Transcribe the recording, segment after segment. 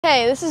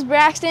Hey, this is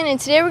Braxton, and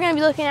today we're going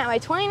to be looking at my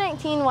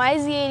 2019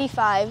 YZ85.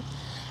 I've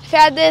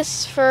had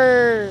this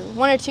for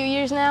 1 or 2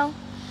 years now,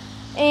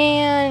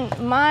 and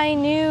my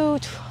new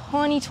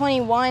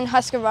 2021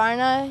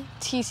 Husqvarna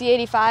TC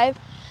 85.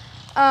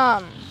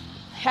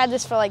 Had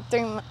this for like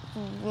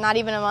not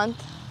even a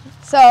month.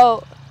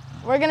 So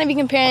we're going to be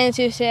comparing the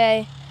two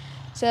today,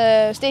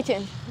 so stay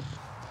tuned.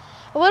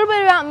 A little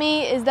bit about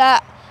me is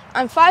that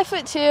I'm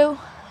 5'2",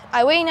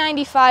 I weigh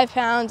 95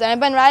 pounds, and I've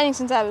been riding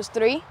since I was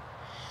 3.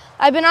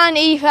 I've been on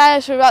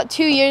 85s for about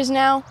 2 years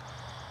now,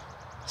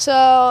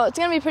 so it's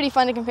going to be pretty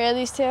fun to compare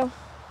these two.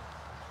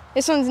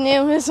 This one's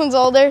new, this one's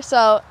older,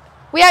 so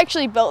we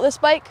actually built this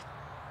bike.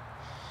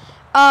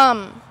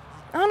 I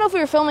don't know if we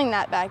were filming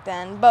that back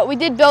then, but we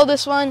did build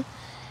this one.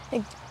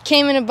 It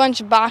came in a bunch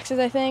of boxes,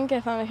 I think,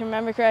 if I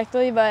remember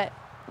correctly, but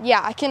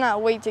yeah, I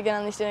cannot wait to get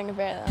on these two and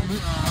compare them.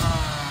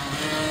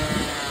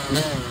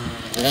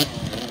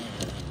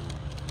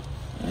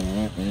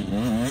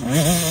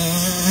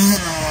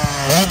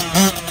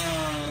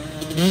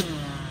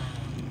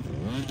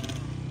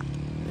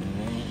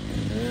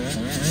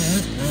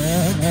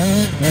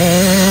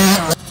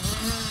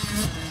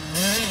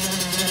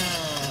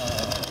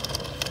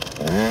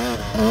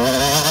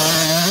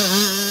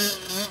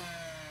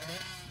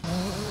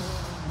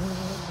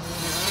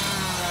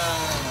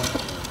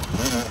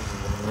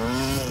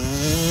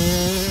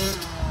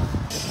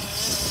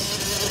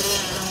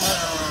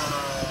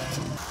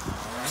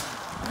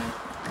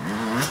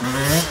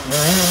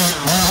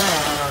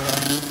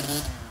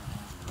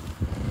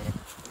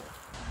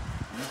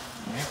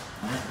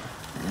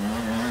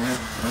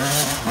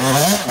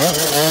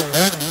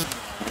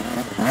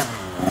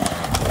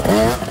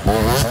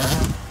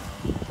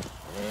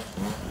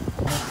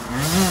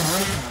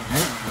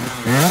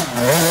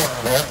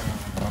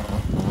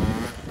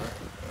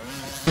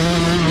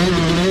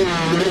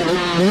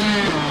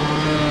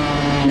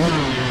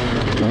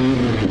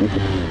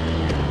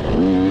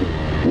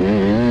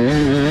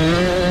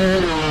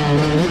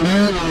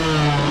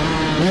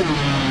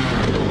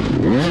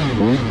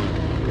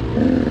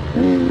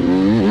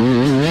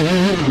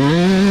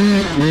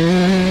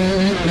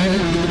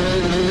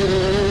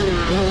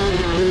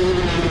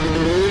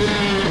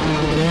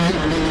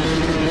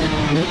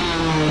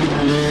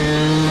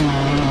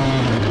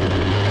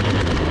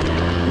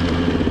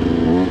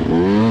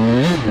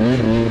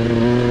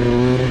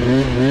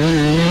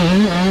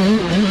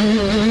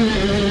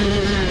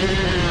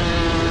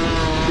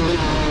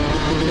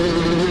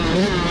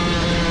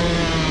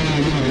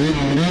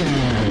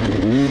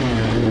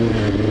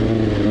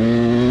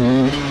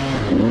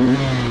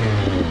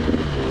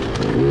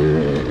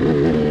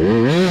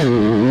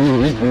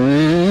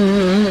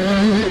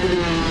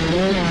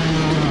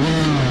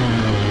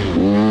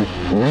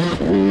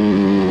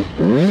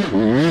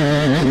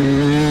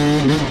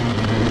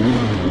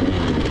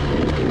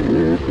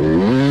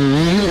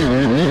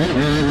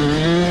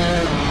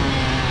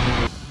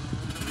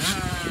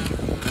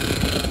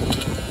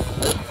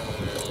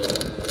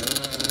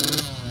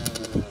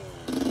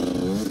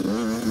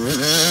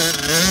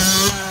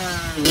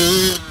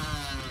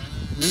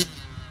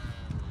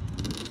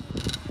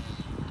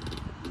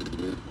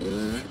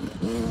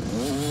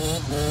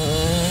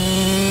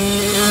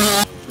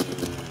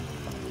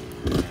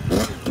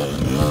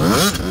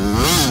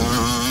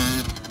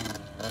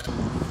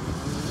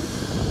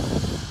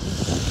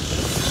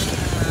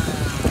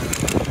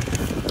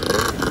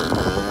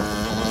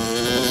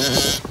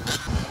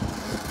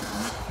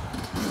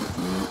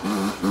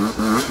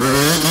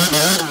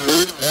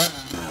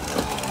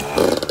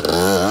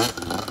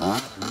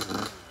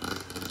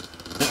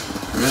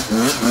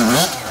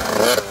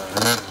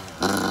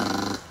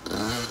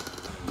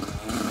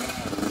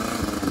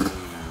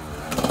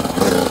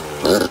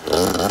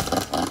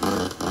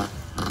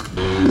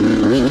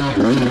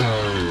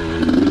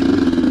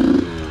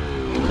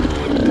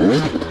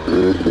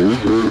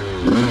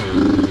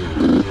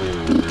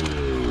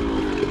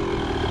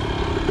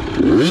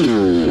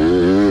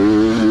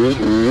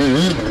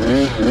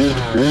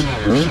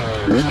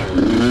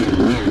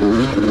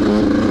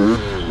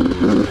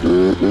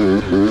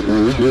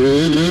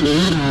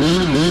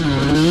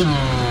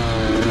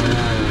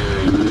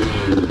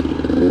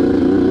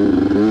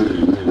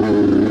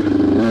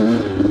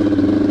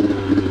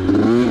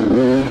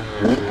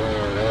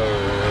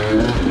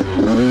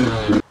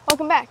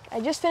 Welcome back. I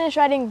just finished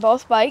riding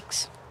both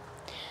bikes.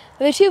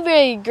 They're two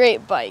very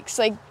great bikes.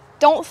 Like,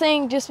 don't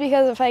think just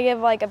because if I give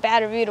like a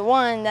bad review to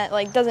one that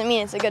like doesn't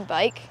mean it's a good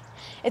bike.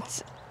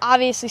 It's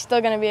obviously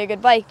still going to be a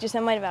good bike, just I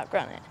might have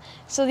outgrown it.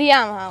 So the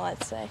Yamaha,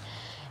 let's say.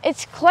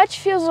 Its clutch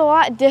feels a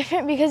lot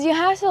different because you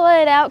have to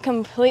let it out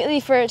completely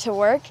for it to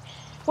work.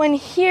 When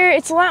here,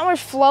 it's a lot more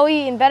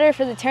flowy and better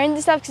for the turns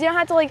and stuff because you don't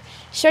have to like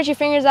stretch your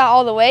fingers out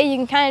all the way. You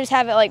can kind of just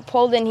have it like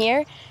pulled in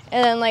here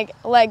and then like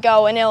let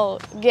go and it'll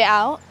get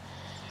out.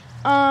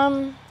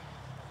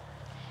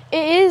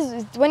 It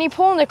is, when you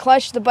pull in the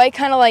clutch, the bike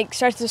kind of like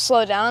starts to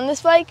slow down on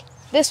this bike.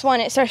 This one,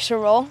 it starts to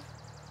roll.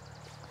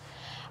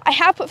 I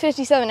have put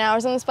 57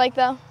 hours on this bike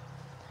though,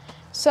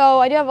 so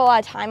I do have a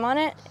lot of time on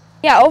it.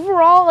 Yeah,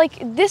 overall, like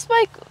this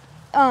bike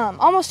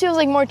almost feels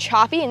like more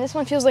choppy, and this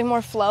one feels like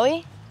more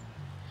flowy.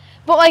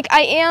 But like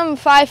I am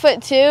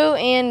 5'2"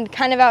 and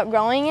kind of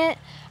outgrowing it.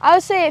 I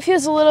would say it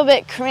feels a little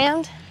bit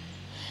cramped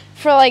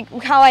for like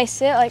how I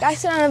sit. Like I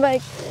sit on a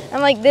bike,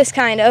 I'm like this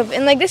kind of,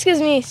 and like this gives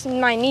me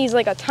my knees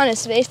like a ton of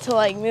space to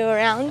like move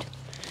around,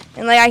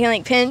 and like I can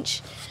like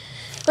pinch.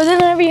 But then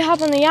whenever you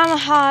hop on the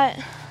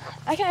Yamaha,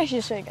 I can actually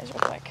just show you guys real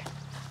quick.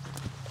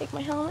 Take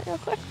my helmet real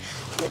quick,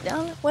 sit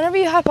down. Whenever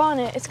you hop on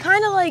it, it's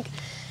kind of like,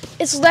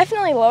 it's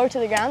definitely lower to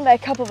the ground by a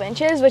couple of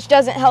inches, which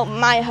doesn't help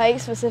my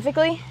height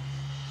specifically.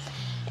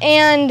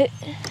 And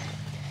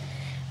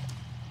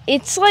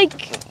it's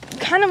like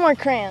kind of more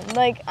crammed.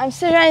 Like I'm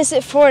still trying to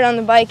sit forward on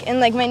the bike, and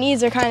like my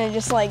knees are kind of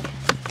just like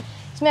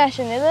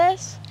smashing into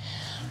this.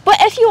 But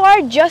if you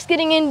are just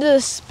getting into the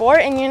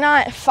sport and you're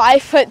not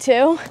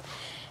 5'2",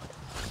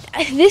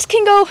 this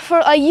can go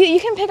for you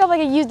can pick up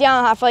like a used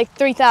Yamaha for like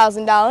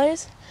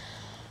 $3,000.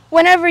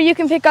 Whenever you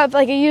can pick up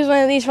like a used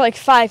one of these for like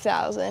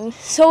 $5,000.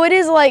 So it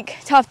is like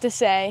tough to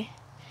say.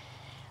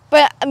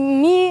 But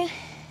me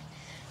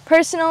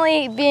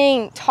personally,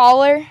 being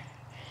taller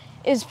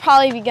is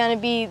probably going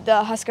to be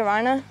the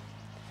Husqvarna.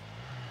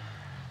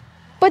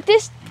 But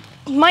this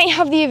might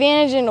have the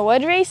advantage in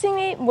woods racing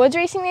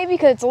maybe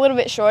because it's a little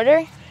bit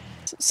shorter.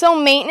 So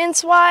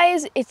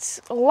maintenance-wise,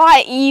 it's a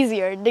lot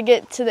easier to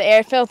get to the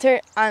air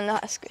filter on the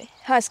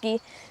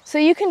Husky. So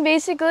you can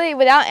basically,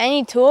 without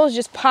any tools,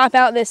 just pop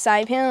out this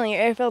side panel and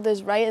your air filter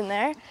is right in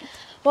there.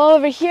 Well,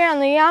 over here on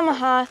the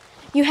Yamaha,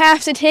 you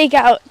have to take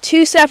out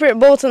 2 separate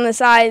bolts on the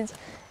sides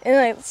and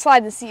like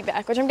slide the seat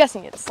back, which I'm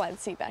guessing you have to slide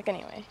the seat back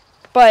anyway.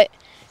 But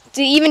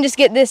to even just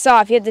get this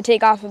off, you have to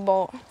take off a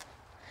bolt.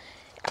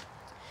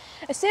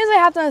 As soon as I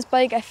hopped on this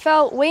bike, I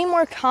felt way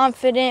more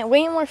confident,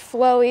 way more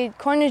flowy.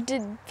 Corners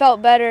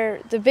felt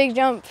better. The big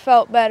jump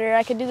felt better.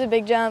 I could do the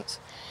big jumps.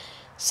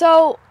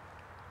 So,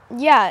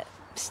 yeah,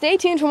 stay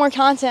tuned for more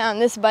content on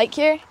this bike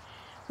here.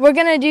 We're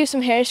going to do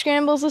some hair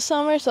scrambles this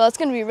summer, so that's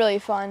going to be really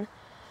fun.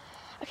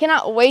 I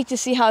cannot wait to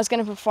see how it's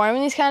going to perform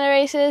in these kind of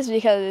races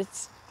because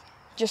it's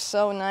just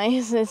so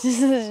nice. It's just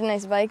such a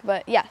nice bike.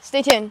 But, yeah,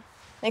 stay tuned.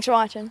 Thanks for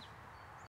watching.